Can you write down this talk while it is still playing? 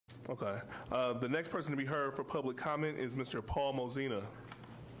Okay. The next person to be heard for public comment is Mr. Paul Mosina.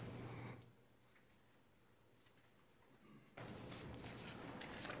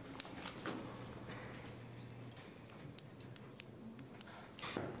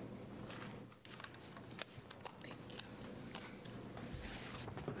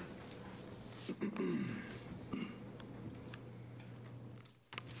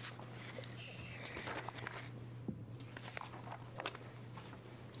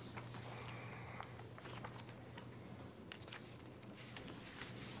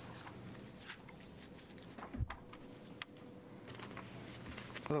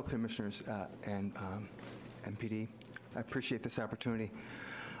 Hello, Commissioners and MPD. I appreciate this opportunity.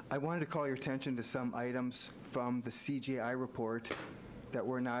 I wanted to call your attention to some items from the CGI report that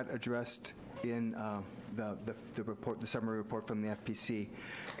were not addressed in the report, the summary report from the FPC.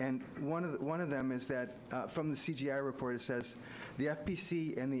 And one of them is that from the CGI report, it says the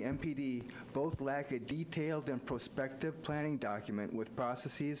FPC and the MPD both lack a detailed and prospective planning document with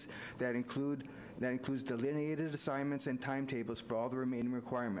processes that includes delineated assignments and timetables for all the remaining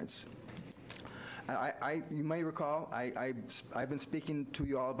requirements. You may recall, I've been speaking to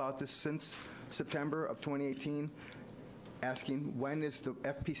you all about this since September of 2018, asking when is the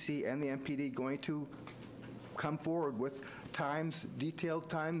FPC and the MPD going to come forward with times, detailed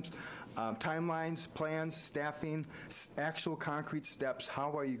times, timelines, plans, staffing, actual concrete steps.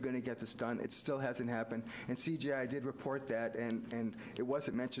 How are you going to get this done? It still hasn't happened. And CGI did report that, and it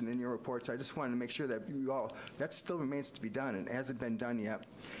wasn't mentioned in your report, so I just wanted to make sure that you all, that still remains to be done, and it hasn't been done yet.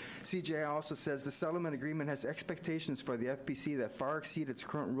 CGI also says the settlement agreement has expectations for the FPC that far exceed its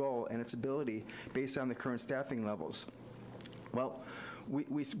current role and its ability based on the current staffing levels. Well,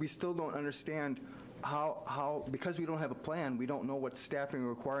 we still don't understand how, because we don't have a plan, we don't know what staffing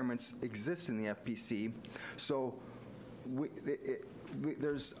requirements exist in the FPC. So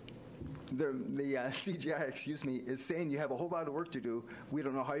the CGI, excuse me, is saying you have a whole lot of work to do. We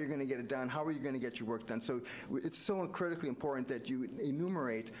don't know how you're going to get it done. How are you going to get your work done? So it's so critically important that you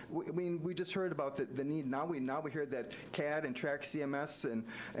enumerate. I mean, we just heard about the need. Now we hear that CAD and Track CMS and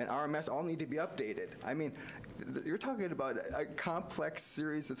RMS all need to be updated. I mean, you're talking about a complex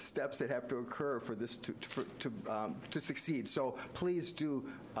series of steps that have to occur for this to succeed. So please do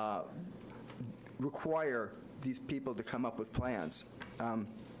require these people to come up with plans.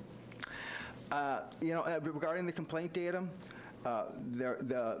 Regarding the complaint data,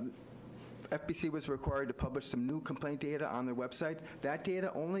 the FPC was required to publish some new complaint data on their website. That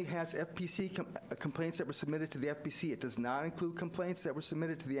data only has FPC complaints that were submitted to the FPC. It does not include complaints that were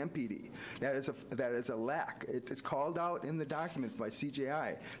submitted to the MPD. That is a lack. It's called out in the document by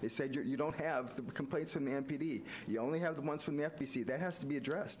CJI. They said you don't have the complaints from the MPD. You only have the ones from the FPC. That has to be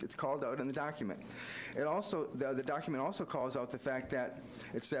addressed. It's called out in the document. It also, the document also calls out the fact that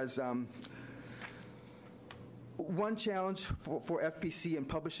it says, one challenge for FPC in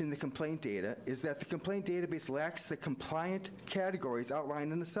publishing the complaint data is that the complaint database lacks the compliant categories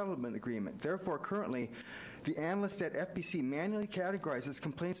outlined in the settlement agreement. Therefore, currently, the analyst at FPC manually categorizes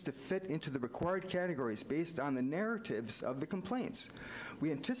complaints to fit into the required categories based on the narratives of the complaints.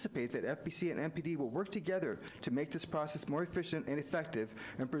 We anticipate that FPC and MPD will work together to make this process more efficient and effective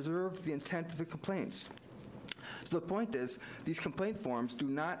and preserve the intent of the complaints. So the point is, these complaint forms do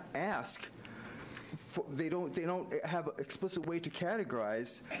not ask they don't have an explicit way to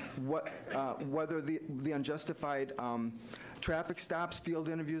categorize whether the unjustified traffic stops, field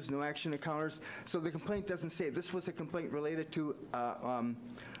interviews, no action encounters. So the complaint doesn't say this was a complaint related to an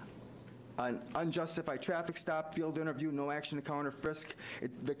unjustified traffic stop, field interview, no action encounter, frisk.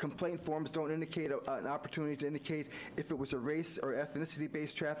 The complaint forms don't indicate an opportunity to indicate if it was a race or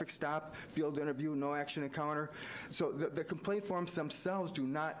ethnicity-based traffic stop, field interview, no action encounter. So the complaint forms themselves do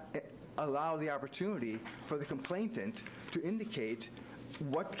not allow the opportunity for the complainant to indicate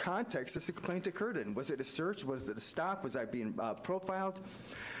what context this complaint occurred in. Was it a search? Was it a stop? Was I being profiled?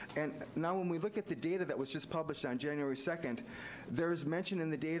 And now when we look at the data that was just published on January 2nd, there is mention in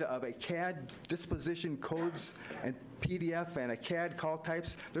the data of a CAD disposition codes and PDF and a CAD call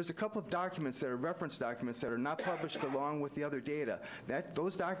types. There's a couple of documents that are reference documents that are not published along with the other data.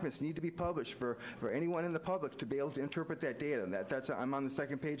 Those documents need to be published for anyone in the public to be able to interpret that data. I'm on the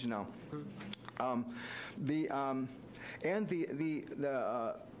second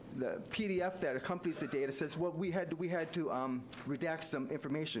PDF that accompanies the data says, well, we had to redact some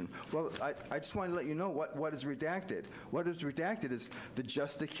information. Well, I just want to let you know what is redacted. What is redacted is the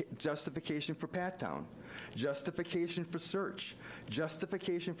justification for pat-down, justification for search,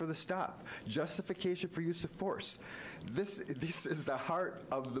 justification for the stop, justification for use of force. This is the heart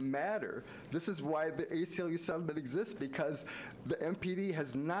of the matter. This is why the ACLU settlement exists, because the MPD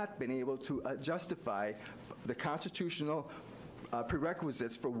has not been able to justify the constitutional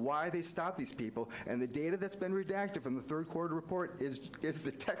prerequisites for why they stopped these people, and the data that's been redacted from the third quarter report is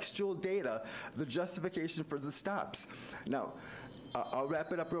the textual data, the justification for the stops. Now, I'll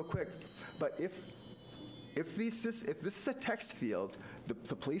wrap it up real quick, but if this is a text field,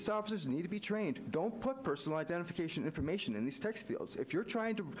 the police officers need to be trained. Don't put personal identification information in these text fields. If you're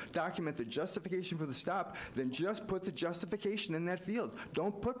trying to document the justification for the stop, then just put the justification in that field.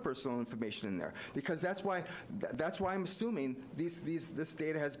 Don't put personal information in there, because that's why I'm assuming this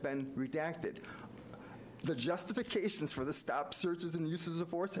data has been redacted. The justifications for the stop, searches, and uses of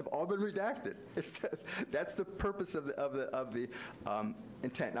force have all been redacted. That's the purpose of the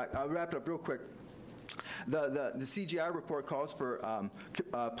intent. I'll wrap it up real quick. The CGI report calls for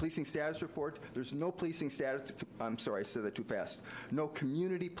policing status report. There's no policing status, I'm sorry, I said that too fast. No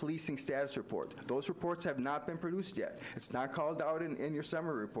community policing status report. Those reports have not been produced yet. It's not called out in your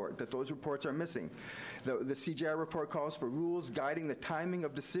summary report that those reports are missing. The CGI report calls for rules guiding the timing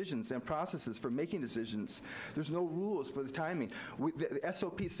of decisions and processes for making decisions. There's no rules for the timing. The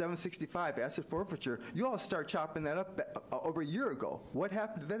SOP 765, asset forfeiture, you all start chopping that up over a year ago. What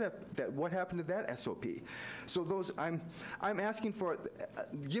happened to what happened to that SOP? So I'm asking for,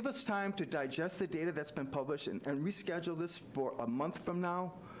 give us time to digest the data that's been published and reschedule this for a month from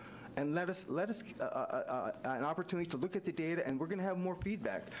now, and let us an opportunity to look at the data, and we're going to have more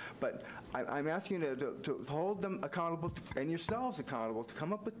feedback. But I'm asking you to hold them accountable and yourselves accountable to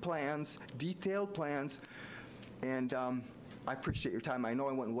come up with plans, detailed plans, and I appreciate your time. I know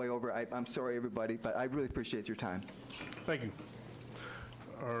I went way over. I'm sorry, everybody, but I really appreciate your time. Thank you.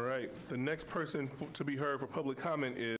 All right. The next person to be heard for public comment is